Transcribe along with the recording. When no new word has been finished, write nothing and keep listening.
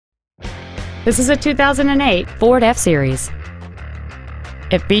This is a 2008 Ford F-Series.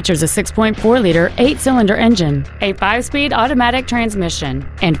 It features a 6.4-liter 8-cylinder engine, a 5-speed automatic transmission,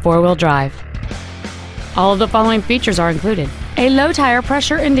 and 4-wheel drive. All of the following features are included: a low tire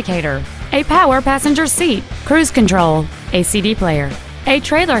pressure indicator, a power passenger seat, cruise control, a CD player, a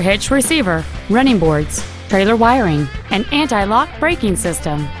trailer hitch receiver, running boards, trailer wiring, an anti-lock braking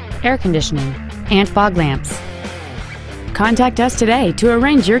system, air conditioning, and fog lamps. Contact us today to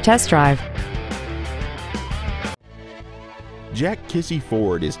arrange your test drive. Jack Kissee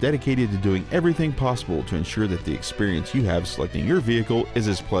Ford is dedicated to doing everything possible to ensure that the experience you have selecting your vehicle is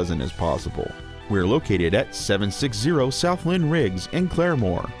as pleasant as possible. We're located at 760 S Lynn Riggs in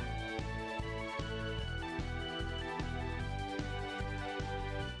Claremore.